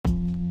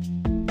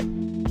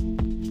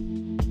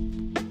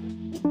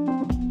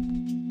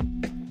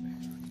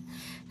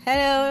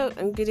Hello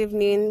and good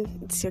evening.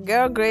 It's your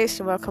girl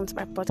Grace. Welcome to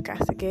my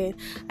podcast again.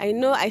 I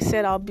know I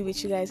said I'll be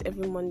with you guys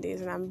every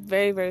Mondays, and I'm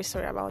very, very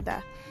sorry about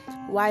that.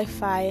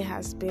 Wi-Fi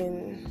has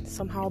been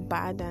somehow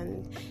bad,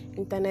 and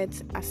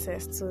internet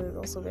access to is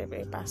also very,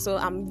 very bad. So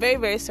I'm very,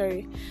 very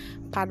sorry.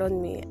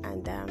 Pardon me,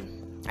 and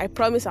I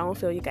promise I won't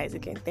fail you guys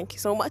again. Thank you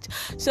so much.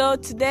 So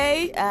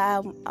today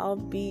I'll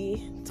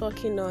be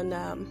talking on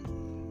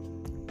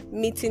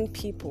meeting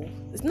people.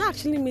 It's not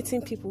actually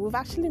meeting people. We've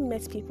actually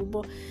met people,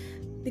 but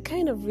the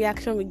kind of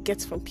reaction we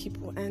get from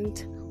people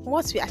and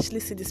what we actually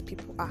see these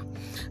people are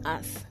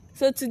as.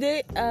 So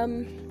today,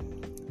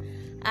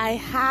 I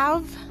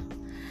have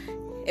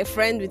a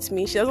friend with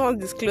me. She doesn't want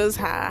to disclose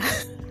her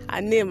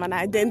name and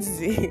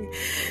identity.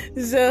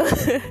 So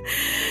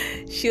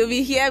she'll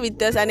be here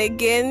with us. And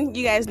again,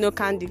 you guys know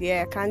Candy.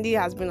 Yeah, Candy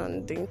has been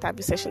on the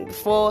interview session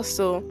before.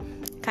 So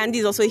Candy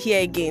is also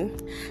here again.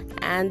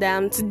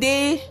 And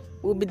today,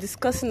 we'll be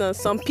discussing on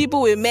some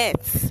people we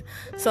met,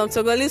 some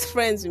Togolese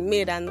friends we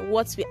made, and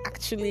what we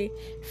actually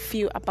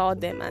feel about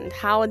them and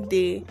how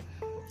they,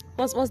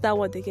 what's that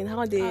word again?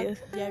 How they,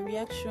 their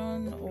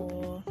reaction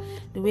or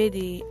the way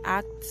they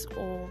act,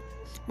 or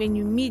when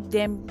you meet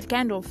them, the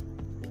kind of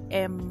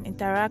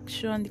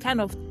interaction, the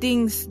kind of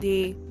things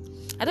they,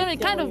 I don't know,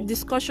 the kind of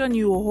discussion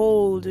you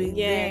hold with them.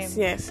 Yes.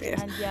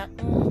 And their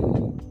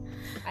own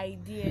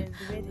ideas,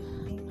 the way they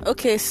think.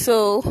 Okay,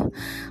 so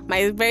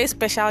my very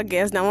special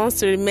guest that wants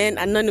to remain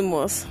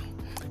anonymous,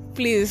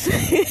 please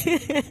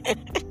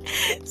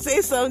say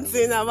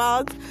something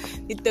about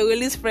the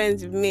Togolese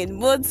friends you've made,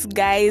 both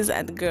guys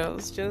and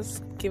girls.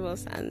 Just give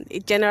us a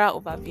general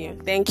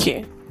overview. Thank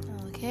you.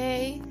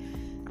 Okay,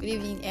 good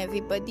evening,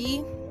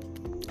 everybody.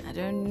 I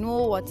don't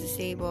know what to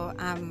say, but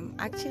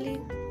actually,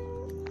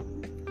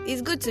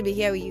 it's good to be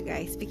here with you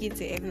guys, speaking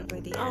to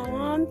everybody.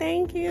 Oh,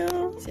 thank you.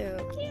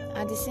 So,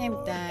 at the same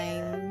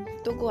time,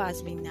 Togo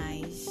has been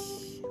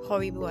nice,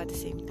 horrible at the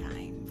same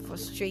time,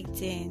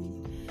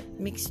 frustrating,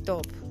 mixed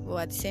up, but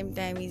at the same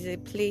time, it's a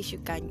place you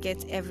can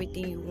get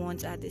everything you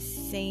want at the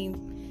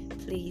same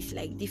place,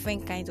 like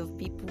different kinds of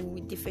people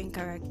with different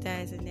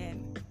characters. And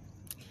then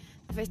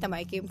the first time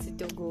I came to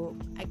Togo,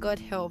 I got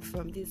help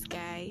from this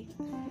guy,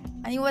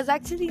 and it was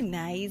actually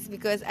nice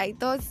because I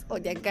thought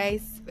their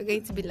guys were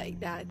going to be like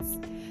that.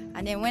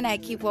 And then when I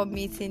keep on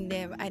meeting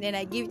them, and then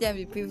I give them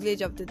the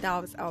privilege of the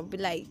doubt, I'll be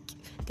like,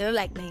 they don't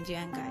like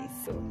Nigerian guys,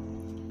 so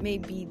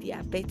maybe they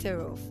are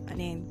better off. And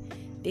then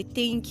they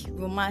think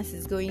romance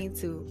is going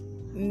to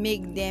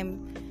make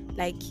them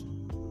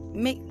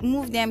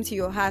move them to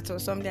your heart or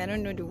something. I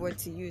don't know the word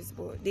to use,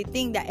 but they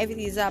think that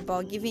everything is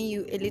about giving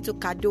you a little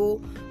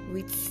cadeau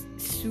with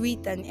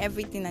sweet and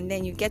everything, and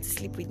then you get to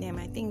sleep with them.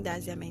 I think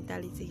that's their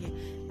mentality here.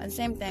 At the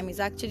same time, it's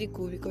actually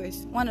cool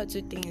because one or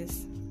two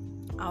things,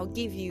 I'll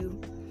give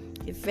you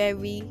a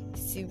very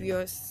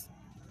serious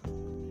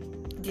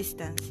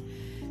distance.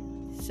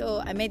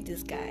 So I met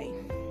this guy.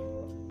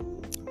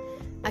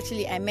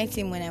 Actually, I met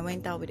him when I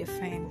went out with a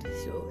friend.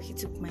 So he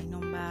took my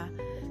number,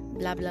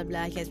 blah blah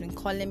blah. He has been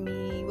calling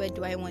me, where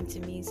do I want to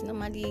meet? So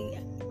normally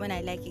when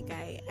I like a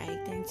guy, I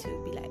tend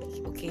to be like,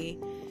 okay,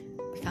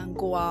 we can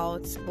go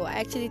out. But I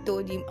actually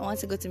told him I want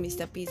to go to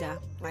Mr. Pizza.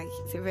 Like,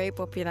 it's a very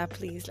popular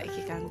place. Like,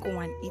 you can go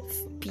and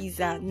eat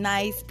pizza,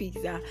 nice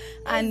pizza.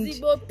 And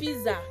Zibo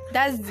pizza.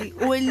 That's the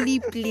only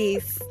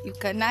place you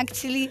can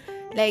actually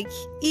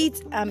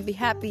eat and be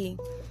happy.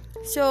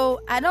 So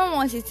I don't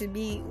want it to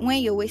be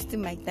when you're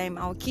wasting my time,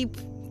 I'll keep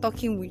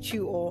talking with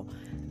you, or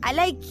I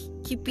like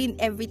keeping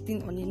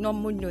everything on a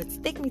normal note.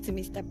 Take me to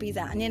Mr.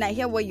 Pizza, and then I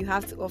hear what you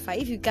have to offer.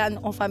 If you can't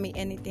offer me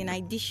anything, I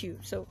dish you.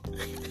 So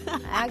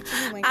I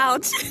actually went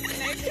out.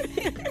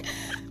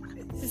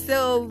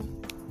 So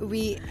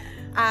we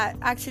are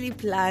actually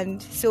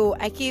planned. So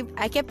I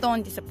kept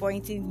on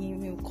disappointing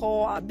him. He'll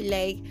call, I'll be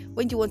like,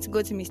 when do you want to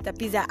go to Mr.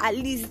 Pizza? At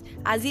least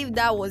as if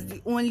that was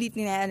the only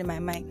thing I had in my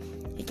mind.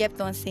 He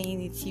kept on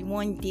saying it.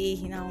 One day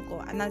he now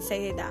got, and I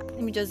said that let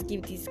me just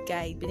give this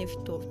guy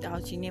benefit of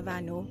doubt. You never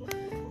know.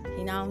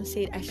 He now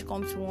said I should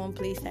come to one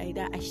place like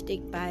that. I should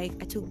take bike.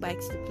 I took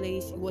bike to the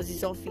place. It was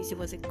his office. He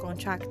was a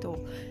contractor.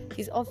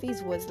 His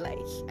office was like,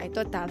 I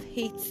thought I'd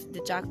hate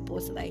the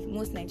jackpot. Like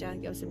most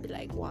Nigerian girls would be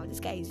like, wow,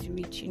 this guy is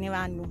rich. You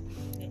never know.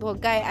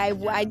 But guy,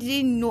 I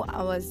didn't know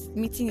I was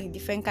meeting a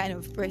different kind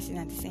of person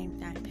at the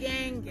same time.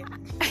 Gang.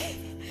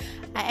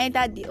 I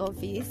entered the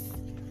office.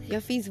 The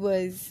office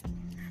was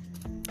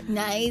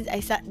nice. I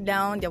sat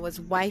down. There was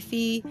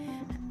Wi-Fi.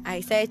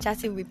 I started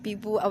chatting with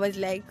people. I was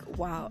like,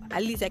 wow,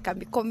 at least I can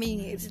be coming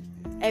here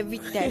every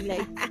time.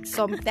 Like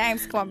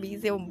sometimes come and be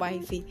easy on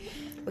Wi-Fi.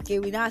 Okay,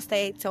 we now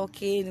started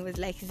talking. It was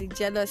like he's a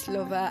jealous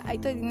lover. I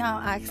thought he now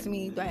asked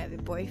me, do I have a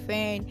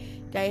boyfriend?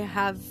 Do I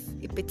have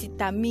a petit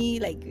ami?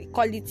 Like we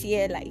call it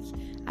here. Like,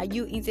 are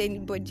you into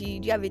anybody?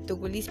 Do you have a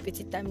Togolese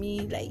petit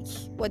ami? Like,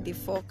 what the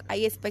fuck? Are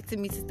you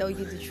expecting me to tell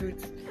you the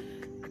truth?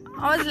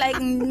 I was like,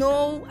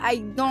 no, I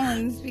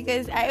don't,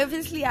 because I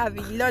obviously have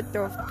a lot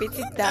of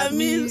petit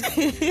amis,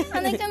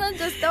 and I cannot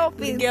just help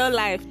it. The girl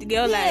life.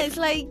 It's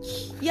like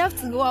you have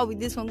to go out with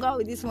this one,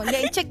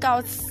 then check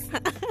out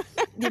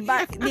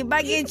the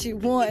baggage you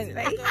want.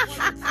 Like,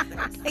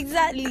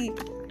 exactly.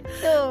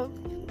 So,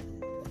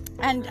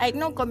 and I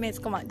know comments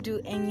come and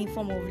do any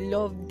form of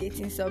love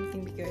dating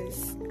something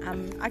because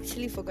I'm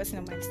actually focusing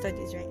on my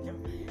studies right now.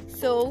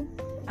 So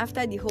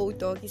after the whole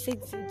talk, he said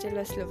he's a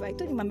jealous lover. I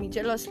told him I'm a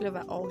jealous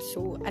lover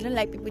also. I don't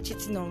like people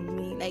cheating on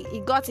me. Like,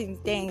 it got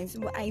intense,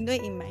 but I know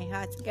in my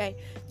heart, guy,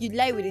 you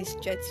lie with a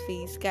straight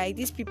face, guy.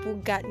 These people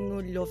got no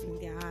love in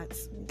their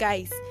hearts,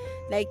 guys.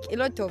 Like, a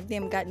lot of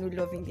them got no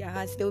love in their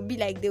hearts. They will be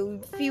like, they will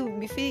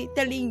be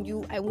telling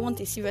you, I want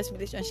a serious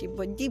relationship,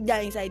 but deep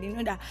down inside, they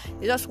know that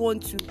they just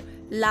want to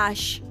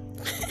lash.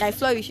 Like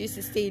Flourish used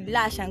to say,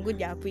 lash and go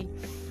their way.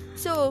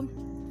 So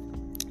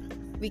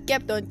we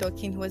kept on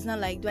talking. He was not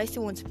like, do I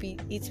still want to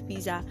eat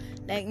pizza?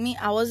 Like me,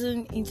 I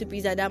wasn't into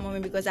pizza at that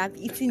moment because I've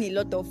eaten a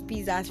lot of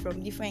pizzas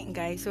from different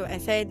guys. So I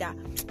said that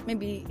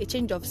maybe a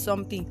change of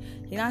something.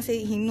 He now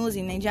say he knows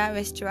in Nigerian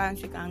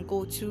restaurants we can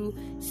go to.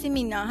 See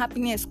me now,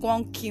 happiness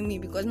won't kill me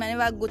because I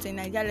never go to a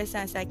Nigerian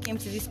restaurant. So I came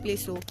to this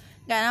place. So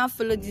I now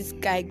follow this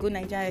guy, go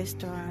Nigerian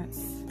restaurants.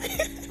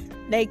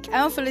 Like, I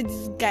don't follow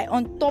this guy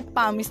on top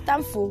arm. We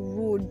stand for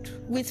road,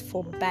 wait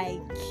for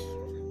bike.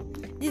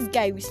 This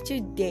guy, we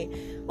still there.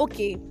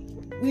 Okay,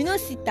 we no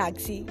see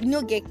taxi, we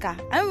no get car.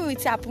 I don't know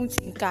what happened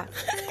in car.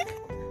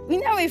 We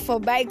now wait for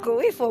bike.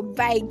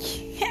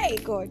 Hey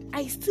God,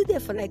 I stood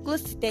there for like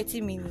close to 30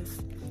 minutes.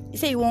 He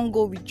said he won't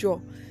go withdraw.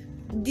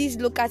 This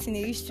local thing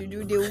they used to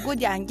do, they will go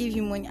there and give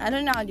him money. I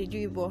don't know how they do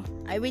it, but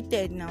I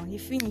waited now. He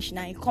finished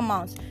now. He come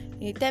out.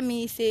 He tell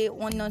me, he say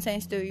one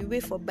nonsense story.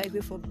 Wait for bike.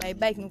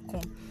 Bike no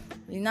come.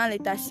 We now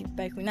later see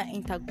bike. We now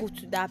enter, go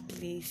to that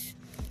place.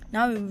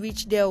 Now we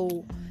reach there. Oh,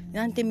 you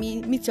now tell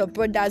me, meet your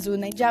brothers, oh,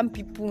 Nigerian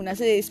people. And I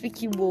say they speak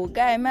Igbo.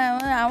 Guy,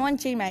 man, I want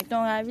to change my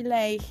tongue. I be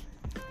like,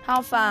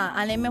 how far?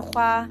 And let me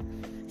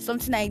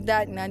something like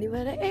that. Now they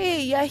were like,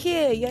 hey, you're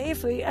here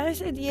for it. I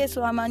said, yes,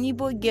 so I'm an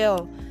Igbo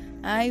girl.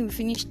 And we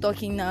finished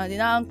talking now. They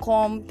now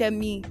come tell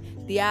me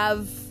they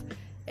have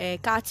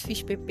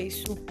catfish pepper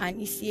soup and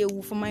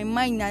isiewu. For my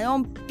mind, I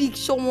don't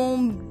picture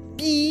one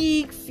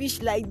big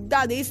fish like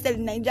that. They used to tell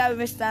the Nigerian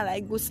restaurant,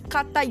 like, go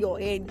scatter your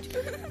head.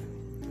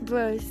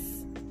 Bros,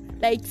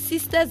 like,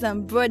 sisters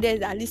and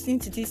brothers are listening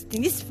to this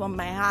thing. This is from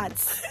my heart.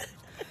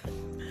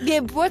 They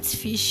brought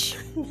fish.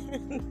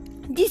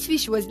 This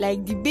fish was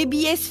like the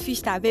babyest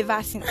fish that I've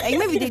ever seen. Like,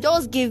 maybe they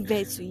just gave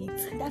birth to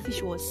it. That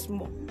fish was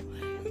small.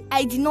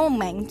 I did not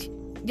mind.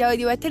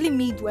 They were telling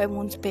me, do I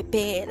want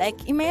pepper?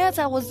 Like, in my heart,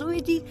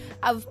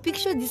 I've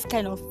pictured this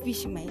kind of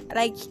fish in my,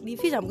 like, the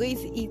fish I'm going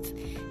to eat.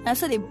 And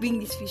so they bring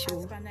this fish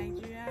over.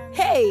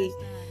 Hey,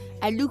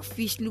 I look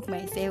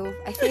myself.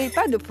 I say, it's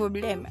not the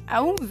problem. I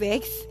won't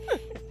vex.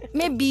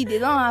 Maybe they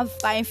don't have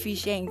fine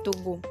fish here in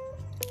Togo.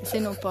 I say,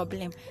 no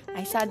problem.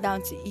 I sat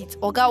down to eat.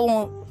 Oga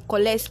won't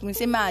collect spoon.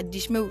 Say, my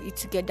dish, me will eat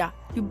together.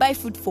 You buy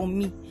food for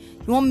me.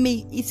 You want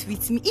me eat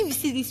with me? If you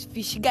see this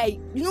fish guy,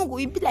 you know,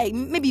 it be like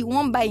maybe you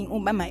won't buy him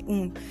own by my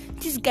own.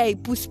 This guy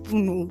put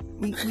spoon.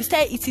 We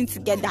start eating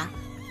together.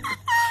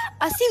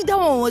 As if that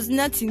one was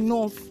not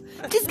enough.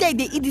 This guy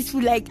they eat this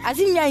food like as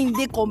if we are in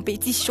the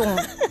competition.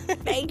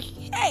 Like,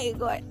 hey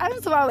God, I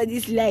don't know about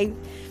this life.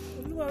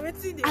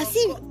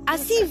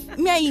 As if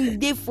me are in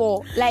there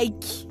for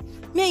like.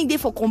 Me and they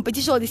for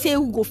competition, they say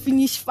who go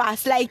finish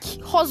fast. Like,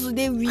 hustle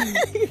they win.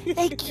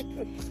 Like,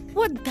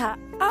 what the?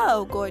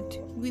 Oh God,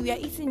 we were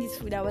eating this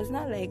food. I was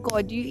not like,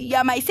 God, you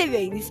are my savior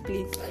in this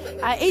place.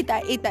 I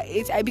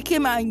ate. I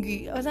became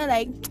angry. I was not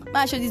like,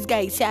 man, show this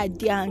guy. Say I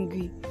did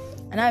angry,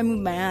 and I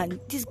moved my hand.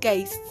 This guy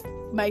is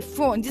my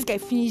friend. This guy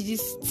finished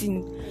this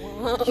thing.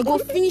 He go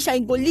finish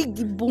and he go lick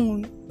the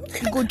bone.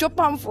 He go drop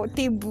him for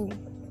table.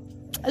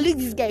 I look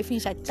this guy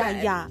finish at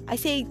yeah. I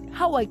say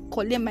how I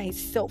collect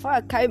myself, how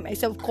I carry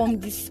myself come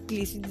this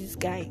place with this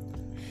guy.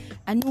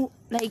 I know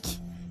like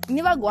it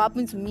never go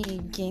happen to me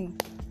again.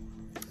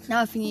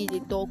 Now I finish the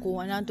talk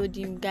and I told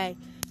him, guy,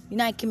 you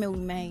know I came here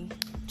with my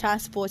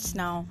transports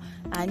now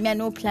and me I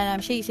no plan.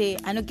 I'm sure you say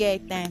I no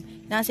get time.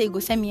 Now I say you go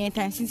send me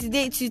anytime. Since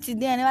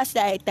today I never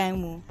said I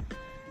time. Oh.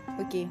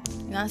 Okay.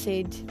 Now I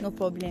said no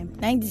problem.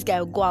 Now this guy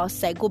will go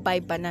outside, go buy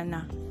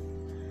banana.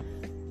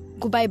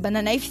 Go buy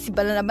banana. If you see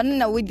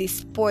banana where they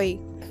spoil,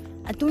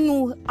 I don't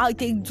know how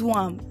they do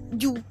them.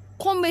 You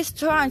come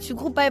restaurant, you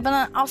go buy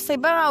banana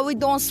outside, banana we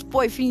don't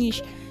spoil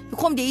finish. You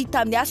come they eat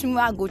them, they ask me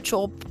where I go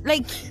chop.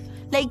 Like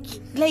I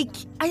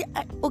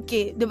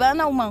okay, the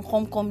banana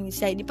woman come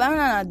inside. The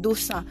banana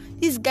dosa.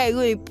 This guy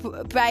really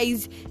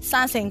price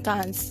sans and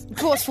cans.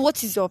 Bros,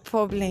 what is your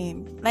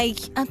problem? Like,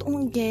 I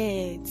don't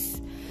get.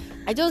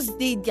 I just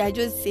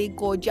say,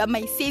 God, you are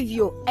my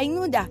savior. I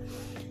know that.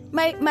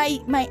 My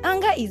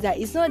anger is that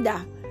it's not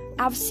that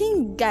I've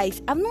seen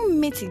guys. I've not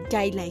met a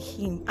guy like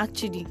him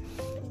actually.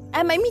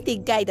 I might meet a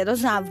guy that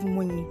doesn't have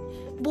money,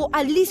 but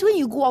at least when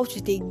you go out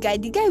with a guy,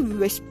 the guy will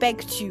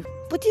respect you.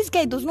 But this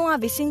guy does not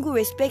have a single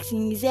respect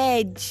in his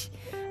head.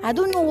 I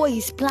don't know what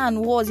his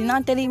plan was. He's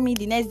not telling me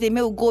the next day may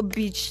go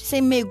beach.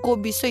 Say may go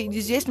beach, so he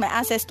disgrace my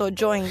ancestor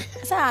join.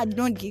 I said I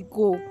don't get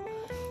go.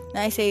 And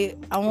I say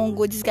I won't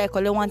go. This guy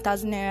collect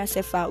 1,000 naira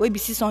sefa. We be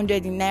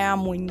 600 in naira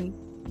money.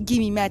 Give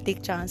me I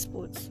take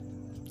transport.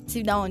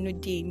 if that one no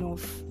day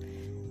enough.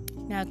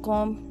 Now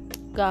come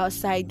go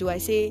outside. I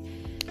say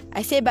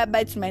bye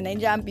bye to my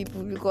Nigerian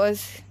people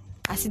because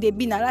I see they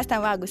be now. Last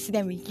time I go see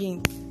them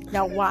again.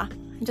 Now what?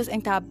 Just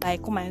enter a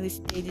bike, come and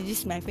stay. They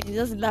just my friend. They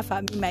just laugh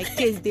at me. My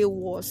case they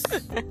was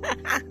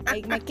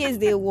like my case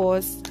they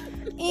was.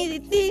 And the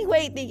thing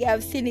where you think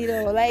I've seen it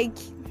all, like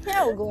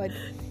oh God.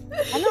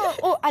 I know.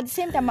 Oh, at the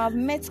same time, I've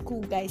met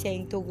cool guys here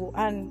in Togo,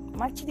 and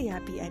I'm actually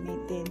happy I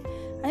met them.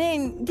 And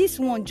then this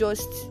one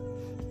just.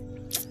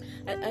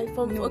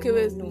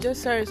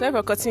 Just sorry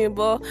for cutting you,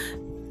 but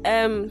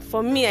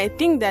for me, I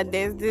think that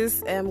there's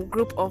this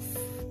group of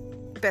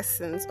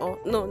persons, or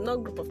no, not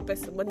group of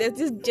persons, but there's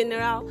this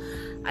general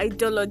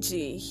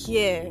ideology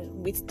here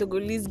with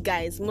Togolese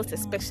guys, most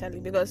especially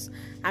because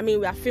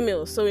we are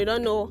females, so we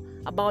don't know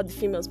about the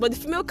females, but the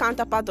female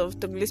counterpart of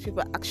Togolese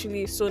people are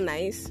actually so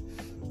nice,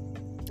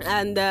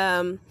 and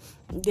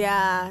they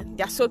are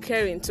so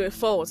caring to a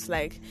fault.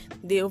 Like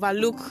they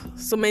overlook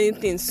so many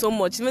things, so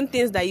much, even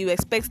things that you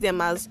expect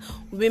them as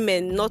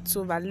women not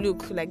to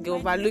overlook, like they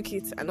overlook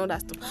it and all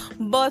that stuff.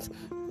 But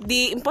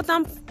the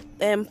important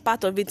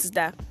part of it is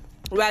that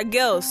we are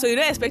girls, so you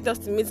don't expect us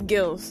to meet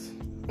girls,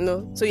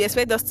 so you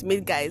expect us to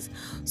meet guys.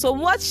 So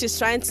what she's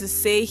trying to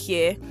say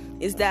here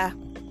is that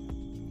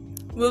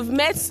we've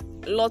met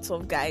lots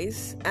of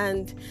guys,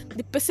 and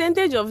the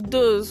percentage of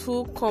those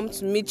who come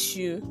to meet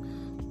you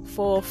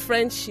for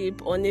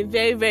friendship on a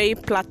very, very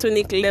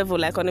platonic level,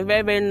 like on a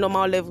very, very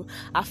normal level,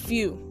 are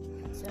few.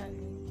 Exactly.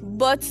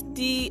 But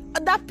the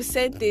other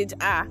percentage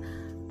are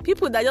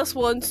people that just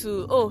want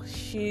to,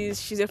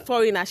 she's a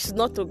foreigner, she's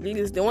not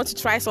Togolese, they want to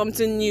try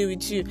something new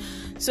with you.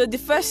 So the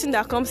first thing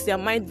that comes to their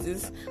mind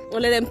is,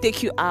 let them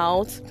take you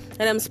out,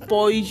 let them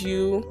spoil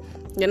you.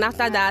 Then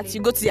after that,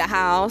 you go to their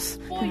house.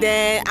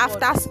 Then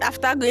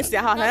after going to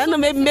their house, I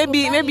don't know, maybe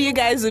you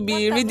guys will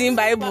be reading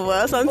Bible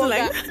or something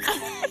like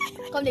that.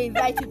 Come they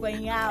invite you for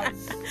your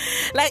house.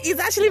 Like it's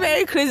actually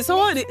very crazy.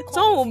 Someone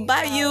will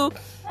buy you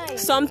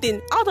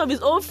something out of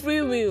his own free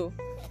will.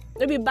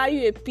 Maybe buy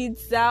you a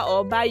pizza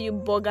or buy you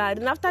burger.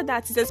 And after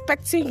that, he's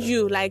expecting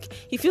you. Like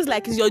he feels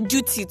like it's your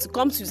duty to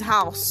come to his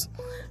house.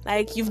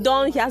 Like he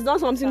has done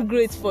something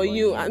great for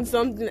you and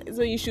something.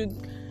 So you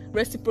should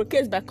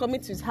reciprocate by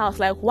coming to his house.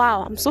 Like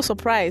wow, I'm so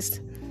surprised.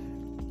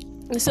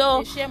 So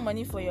they share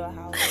money for your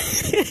house.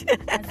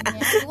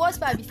 The worst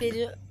part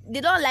is they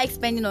don't like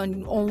spending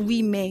on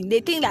women. They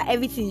think that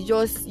everything is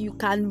just you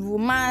can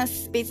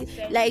romance.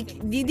 Like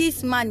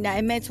this man that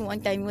I met one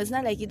time, it was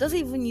not like he doesn't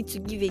even need to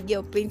give a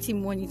girl plenty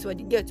money for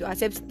the girl to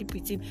accept sleep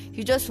with him.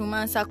 You just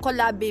romance her, call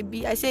her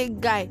baby. I say,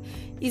 guy,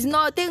 it's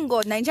not. Thank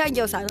God, Nigerian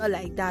girls are not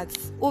like that.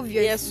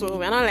 Obviously, yes, so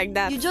we're not like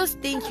that. You just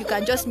think you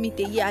can just meet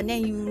a girl and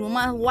then you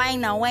romance,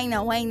 whine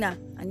her,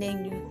 and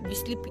then you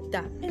sleep with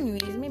her.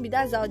 Anyways, maybe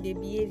that's how they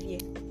behave here.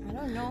 I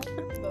don't know.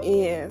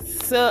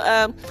 Yes. So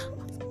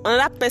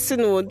another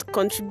person would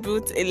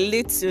contribute a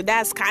little.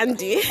 That's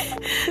Candy.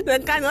 So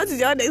Candy, what is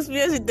your own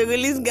experience with the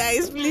release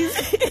guys, please?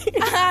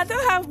 I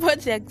don't have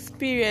much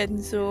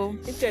experience, so.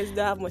 You don't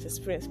have much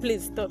experience.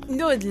 Please stop.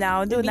 No,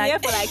 now, You've been here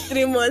for like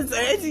 3 months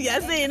already.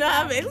 You're saying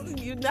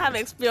you don't have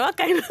experience. What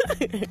kind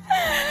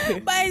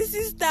of? My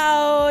sister,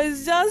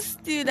 it's just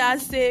still that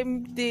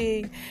same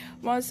thing.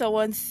 Once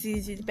someone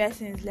sees you, the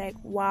person is like,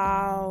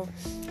 wow,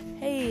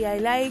 hey, I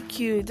like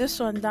you. This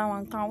one, that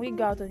one, can we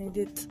go out on a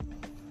date?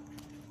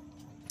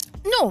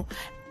 No,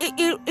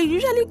 it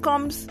usually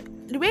comes,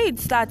 the way it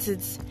starts,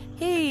 it's,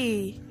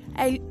 hey,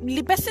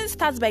 the person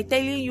starts by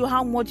telling you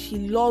how much he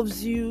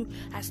loves you,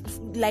 as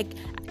like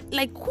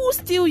who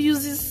still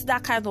uses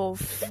that kind of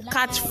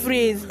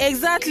catchphrase?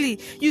 Exactly.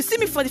 You see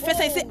me for the first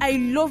time, I say I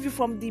love you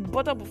from the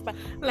bottom of my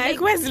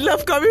like where's the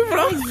love coming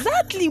from?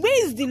 Exactly.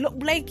 Where is the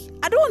love? Like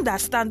I don't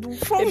understand.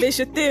 Maybe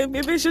je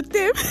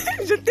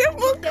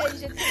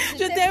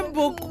t'aime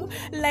beaucoup.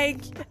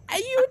 Like, are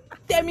you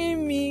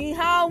telling me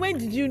when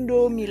did you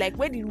know me? Like,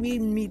 where did we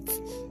meet?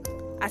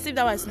 As if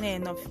that was not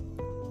enough.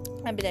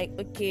 I'd be like,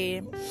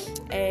 okay,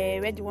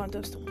 where do you want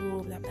us to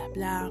go? Blah blah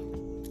blah.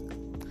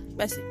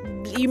 But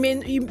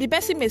the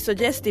person may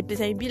suggest a place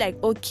and you'd be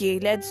like, okay,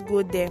 let's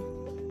go there.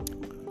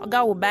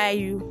 Oga will buy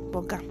you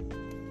burger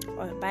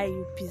or buy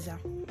you pizza.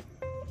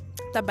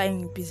 After buying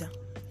you pizza,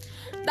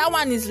 that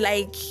one is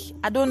like,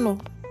 I don't know,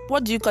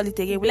 what do you call it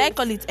again? Will I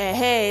call it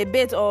a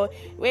bet? Or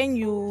when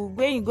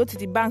you go to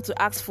the bank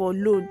to ask for a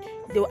loan,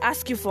 they will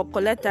ask you for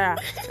collateral.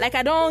 Like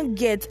I don't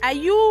get. Are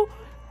you?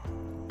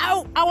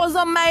 I was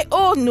on my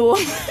own. No,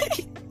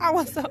 I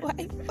was on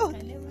my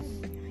own.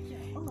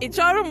 It's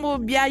all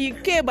you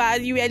came,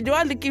 but you were the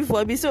one looking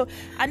for me. So,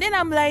 and then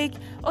I'm like,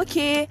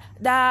 okay,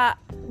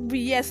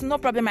 yes, no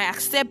problem. I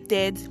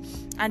accepted,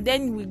 and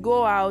then we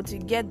go out to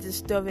get the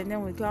stuff, and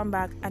then we come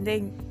back, and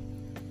then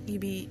you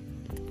be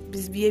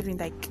misbehaving.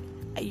 Like,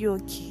 are you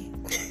okay?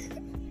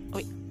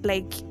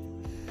 Like,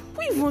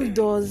 who even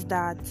does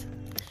that?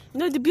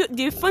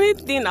 The funny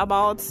thing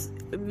about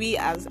we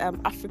as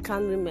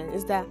African women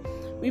is that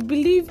we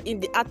believe in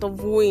the art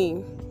of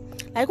wooing.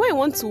 Like when you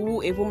want to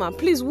woo a woman,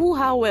 please woo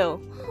her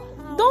well.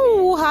 Don't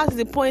woo her to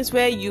the point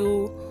where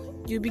you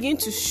you begin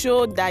to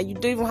show that you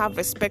don't even have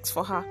respect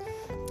for her.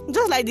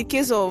 Just like the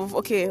case of,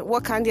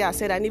 what Candy has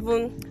said, and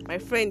even my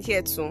friend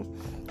here too,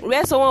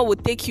 where someone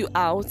would take you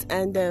out,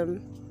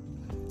 and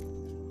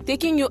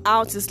taking you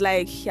out is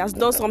like he has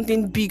done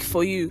something big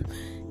for you.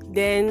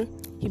 Then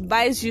he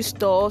buys you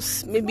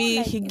stuff,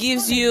 maybe he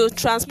gives you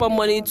transport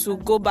money to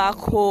go back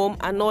home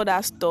and all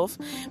that stuff.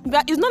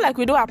 But it's not like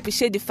we don't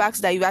appreciate the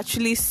fact that you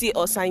actually see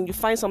us and you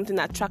find something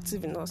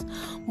attractive in us.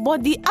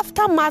 But the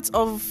aftermath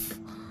of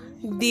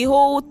the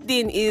whole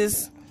thing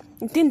is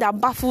the thing that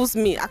baffles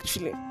me,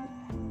 actually.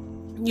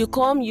 You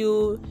come,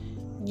 you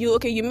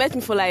met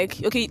me for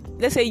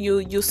let's say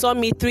you saw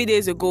me 3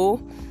 days ago.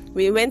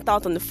 We went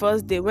out on the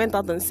first day, went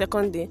out on the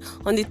second day.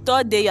 On the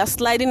third day, you're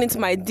sliding into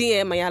my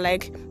DM and you're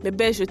like,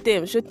 bébé, je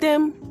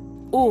t'aime.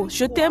 Oh,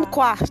 je t'aime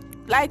quoi?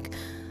 Like,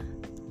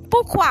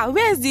 pourquoi?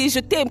 Where is the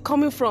je t'aime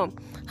coming from?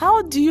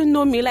 How do you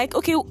know me? Like,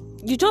 you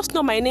just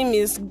know my name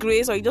is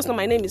Grace, or you just know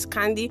my name is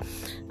Candy.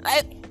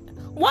 Like,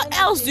 what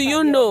else do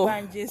you know?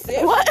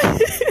 What?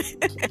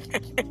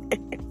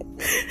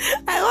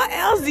 What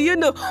else do you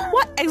know?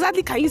 What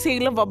exactly can you say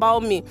you love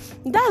about me?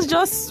 That's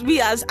just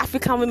we as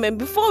African women.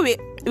 Before we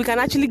can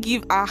actually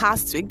give our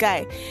hearts to a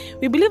guy,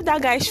 we believe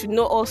that guy should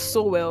know us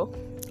so well,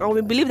 and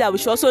we believe that we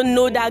should also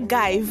know that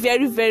guy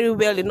very, very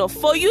well enough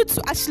for you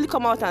to actually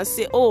come out and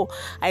say, oh,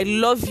 I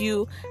love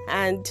you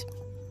and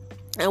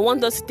I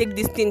want us to take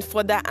this thing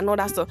further and all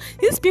that stuff.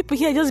 These people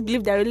here just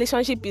believe their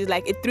relationship is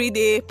like a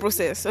 3-day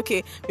process.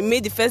 We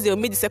made the first day,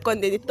 we made the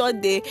second day, the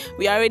third day,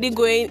 we are already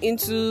going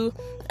into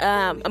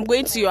I'm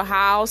going to your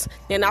house.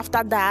 Then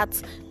after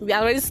that, we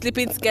are already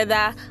sleeping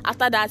together.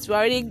 After that, we're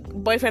already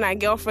boyfriend and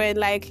girlfriend.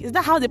 Like, is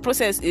that how the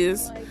process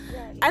is?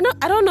 I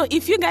don't know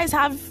if you guys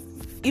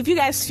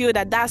feel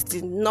that that's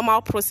the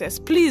normal process.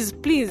 Please,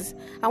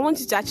 I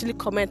want you to actually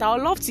comment. I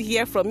would love to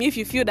hear from you if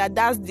you feel that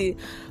that's the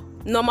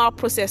normal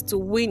process to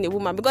win a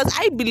woman, because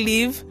I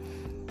believe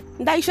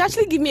that you should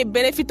actually give me a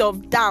benefit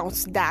of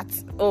doubt that,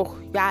 oh,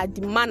 you are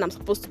the man I'm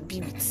supposed to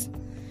be with.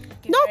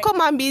 Don't come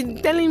and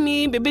be telling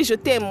me, bébé, je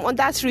t'aime on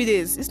that 3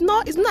 days. It's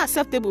not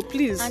acceptable,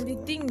 please. And the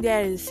thing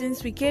there is,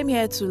 since we came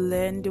here to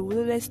learn, they will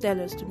always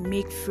tell us to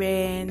make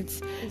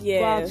friends,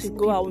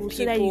 go out with people,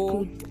 so that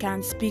you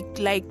can speak,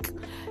 like,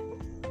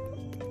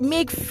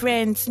 make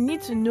friends. You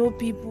need to know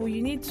people.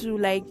 You need to,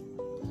 like,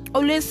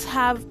 always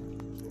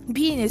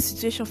be in a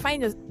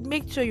situation.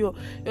 Make sure you're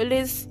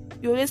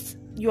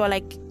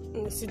like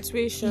in a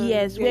situation.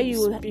 Yes, where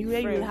you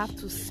will have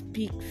to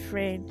speak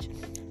French.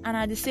 And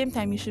at the same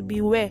time, you should be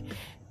aware.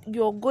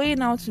 You're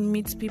going out to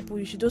meet people.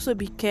 You should also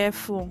be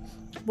careful.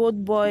 Both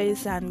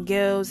boys and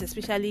girls,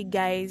 especially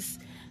guys,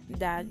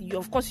 that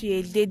you're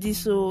a lady,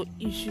 so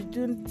you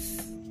shouldn't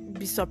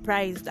be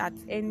surprised at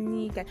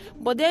any guy.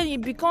 But then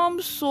it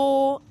becomes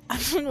so, I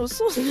don't know,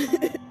 so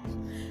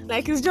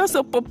like, it's just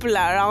so popular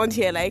around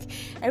here. Like,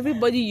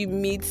 everybody you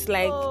meet,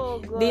 like,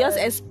 they just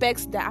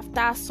expect that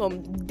after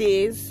some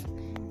days,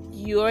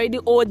 you already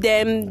owe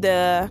them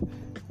that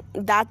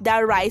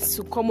right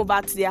to come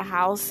over to their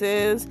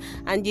houses,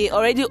 and they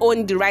already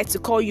own the right to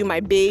call you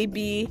my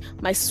baby,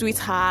 my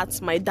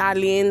sweetheart, my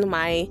darling,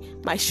 my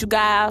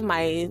sugar,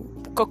 my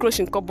cockroach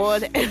in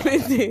cupboard,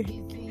 everything.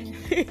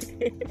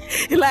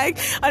 Like,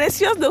 on a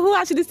serious note, who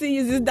actually still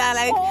uses that?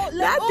 Like,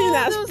 that thing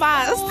has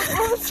passed.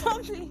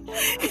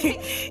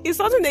 It's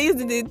something they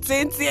used in the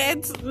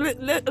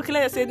 20th,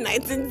 let's say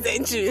 19th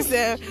century.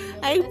 So,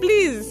 like,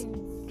 please,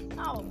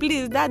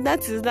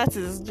 that's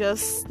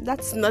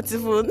not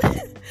even.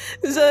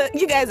 So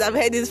you guys have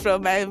heard this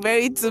from my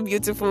two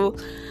beautiful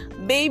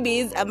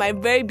babies and my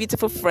very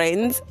beautiful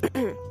friends.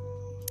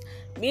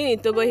 Being in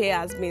Togo here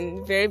has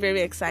been very,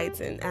 very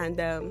exciting, and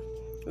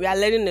we are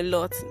learning a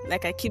lot.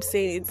 Like I keep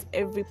saying, it's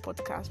every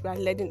podcast, we are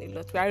learning a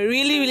lot. We are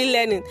really, really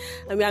learning,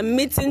 and we are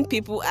meeting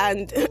people.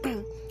 And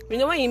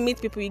when you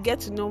meet people, you get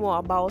to know more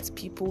about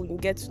people. You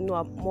get to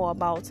know more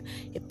about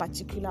a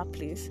particular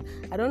place.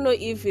 I don't know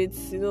if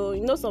it's,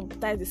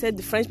 sometimes they said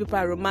the French people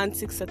are a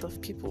romantic set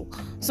of people.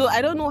 So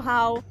I don't know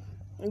how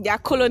their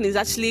colonies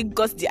actually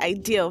got the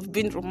idea of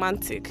being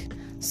romantic.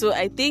 So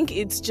I think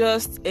it's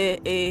just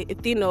a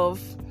thing of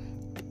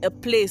a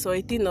place, or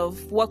a thing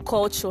of what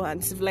culture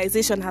and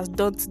civilization has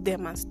done to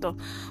them and stuff.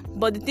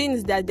 But the thing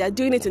is that they're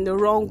doing it in the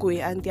wrong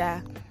way, and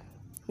they're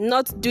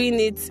not doing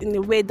it in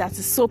a way that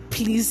is so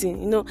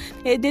pleasing.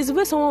 There's a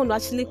way someone will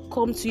actually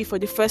come to you for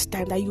the first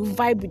time that you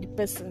vibe with the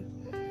person.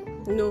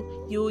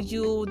 You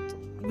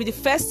with the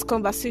first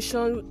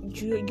conversation,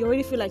 you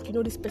already feel like you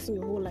know this person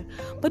your whole life.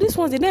 But these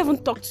ones, they never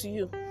even talk to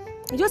you.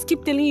 They just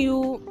keep telling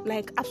you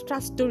like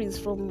abstract stories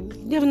from,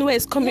 you never know where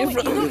it's coming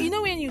from.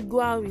 When you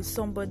go out with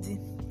somebody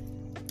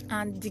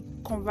and the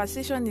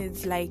conversation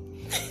is like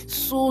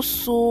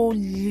so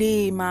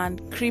lame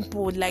and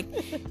crippled, like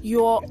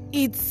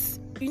let's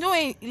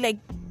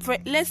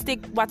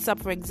take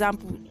WhatsApp for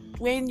example.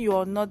 When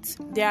you're not,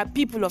 there are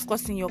people, of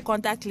course, in your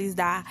contact list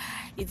that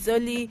it's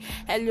only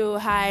hello,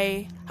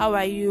 hi, how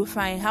are you?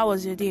 Fine. How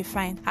was your day?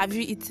 Fine. Have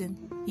you eaten?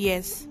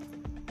 Yes.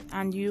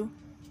 And you?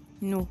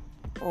 No.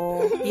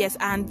 Or yes.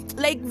 And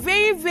like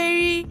very,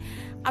 very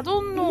I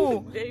don't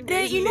know.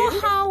 Then you know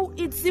how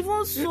it's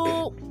even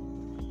so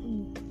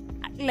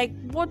like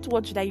what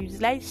should I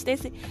use? Like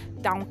let's say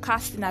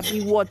downcasting and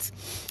be what?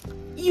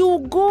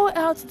 You go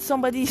out with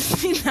somebody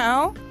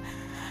now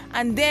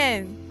and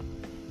then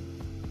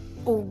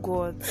oh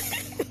God.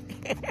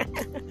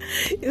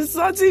 It's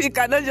something you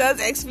cannot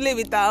just explain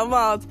with our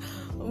mouth.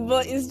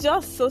 But it's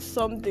just so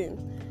something.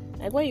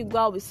 Like when you go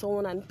out with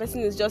someone and the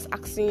person is just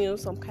asking you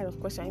some kind of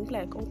question, you're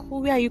like,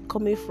 Uncle, where are you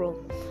coming from?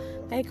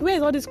 Like, where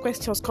is all these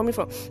questions coming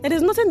from? And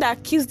there's nothing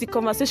that keeps the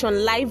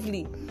conversation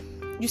lively.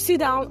 You sit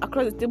down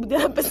across the table, the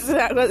other person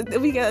across the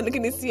table, you get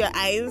looking into your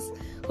eyes.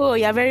 Oh,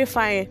 you're very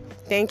fine.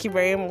 Thank you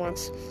very much.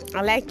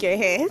 I like your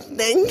hair.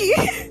 Thank you.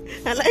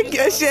 I like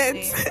your shirt.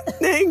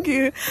 Thank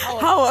you.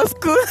 How was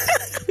school?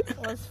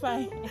 It was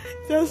fine.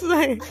 Just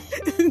fine.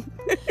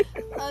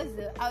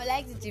 Also, I would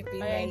like to chip in,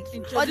 like, all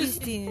Introduce these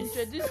things.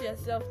 Introduce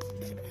yourself to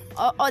me.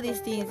 All these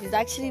things is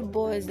actually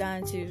boils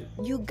down to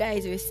you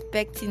guys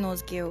respecting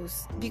us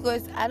girls,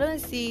 because I don't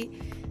see.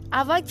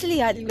 I've actually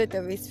had a lot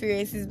of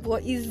experiences,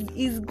 but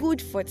it's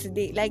good for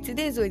today. Like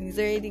today's one is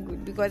already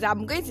good because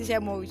I'm going to share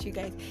more with you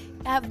guys.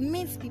 I've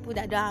met people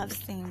that don't have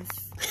sense.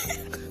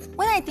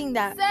 When I think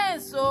that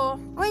Sense, so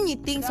when you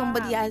think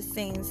somebody has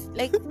sense,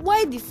 like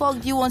why the fuck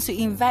do you want to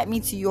invite me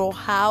to your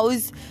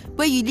house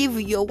where you live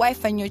with your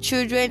wife and your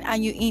children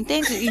and you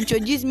intend to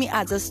introduce me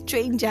as a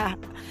stranger?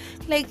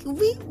 Like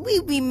we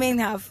women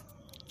have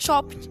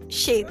chopped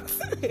shit.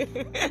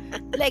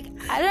 Like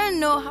I don't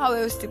know how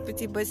else to put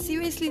it, but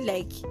seriously,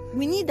 like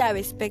we need that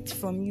respect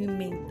from you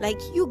men. Like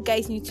you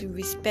guys need to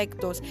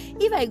respect us.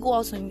 If I go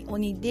out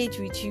on a date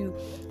with you,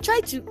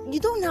 you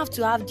don't have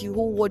to have the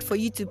whole world for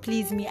you to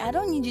please me. I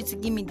don't need you to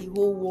give me the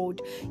whole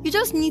world. You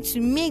just need to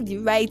make the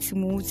right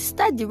moves,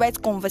 start the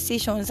right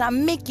conversations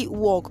and make it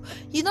work.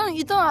 You don't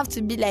have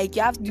to be like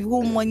you have the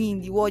whole money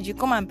in the world. You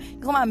come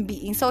and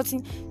be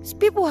insulting.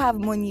 People have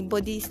money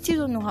but they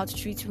still don't know how to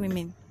treat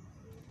women.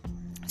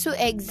 So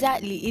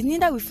exactly, it's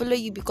neither we follow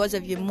you because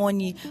of your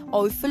money,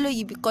 or we follow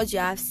you because you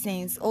have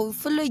sense, or we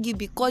follow you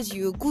because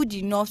you're good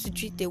enough to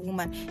treat a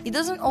woman. It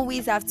doesn't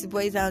always have to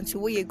boil down to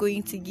what you're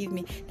going to give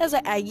me. That's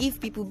why I give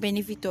people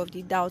benefit of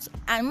the doubt.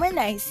 And when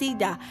I see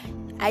that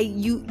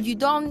you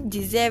don't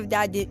deserve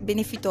that the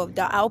benefit of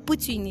that, I'll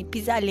put you in a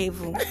pizza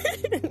level.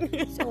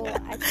 So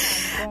I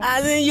think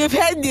I mean, you've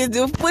heard this,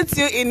 they'll put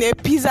you in a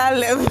pizza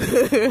level.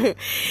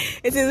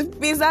 It is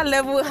pizza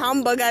level,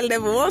 hamburger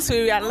level. Once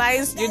we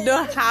realize you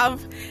don't have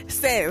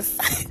sense,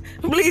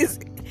 please,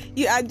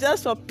 you are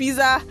just for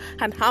pizza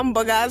and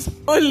hamburgers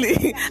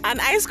only and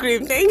ice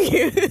cream. Thank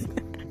you.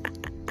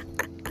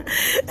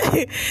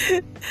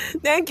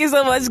 Thank you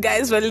so much,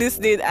 guys, for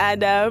listening,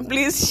 and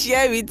please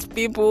share with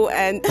people,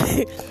 and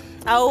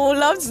I would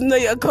love to know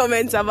your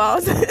comments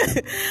about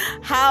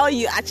how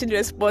you actually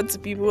respond to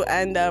people,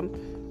 and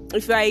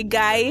if you're a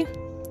guy,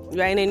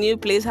 you're in a new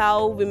place,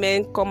 how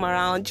women come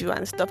around you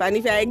and stuff. And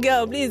if you're a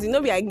girl, please,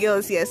 we are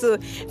girls here, so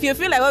if you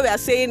feel like what we are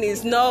saying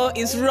is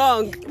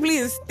wrong,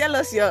 please tell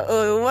us your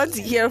own. We want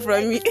to hear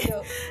from you.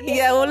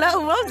 Yeah, we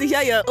love to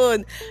hear your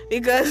own,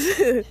 because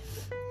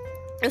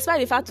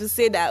despite the fact to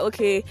say that,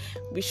 okay,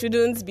 we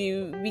shouldn't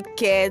be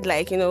wicked,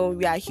 like,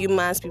 we are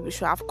humans, people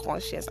should have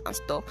conscience and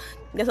stuff.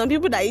 There's some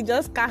people that you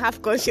just can't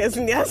have conscience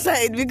in their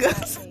side,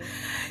 because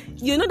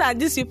you know that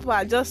these people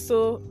are just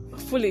so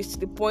foolish to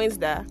the point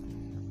that,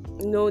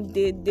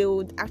 they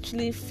would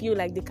actually feel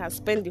like they can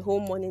spend the whole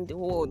money in the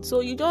world. So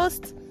you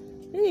just,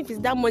 even if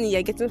it's that money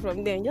you're getting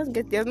from them, just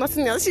get, there's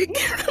nothing else you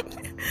get from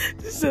them.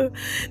 So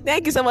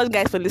thank you so much,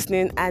 guys, for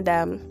listening,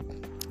 and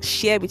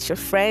share with your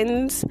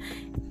friends.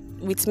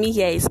 With me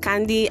here is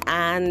Candy,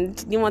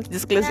 and you want to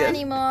disclose your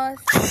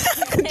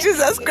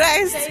Jesus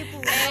Christ.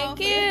 thank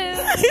you.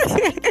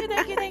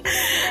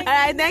 All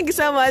right, thank you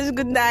so much.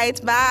 Good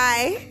night.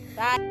 Bye.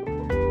 Bye.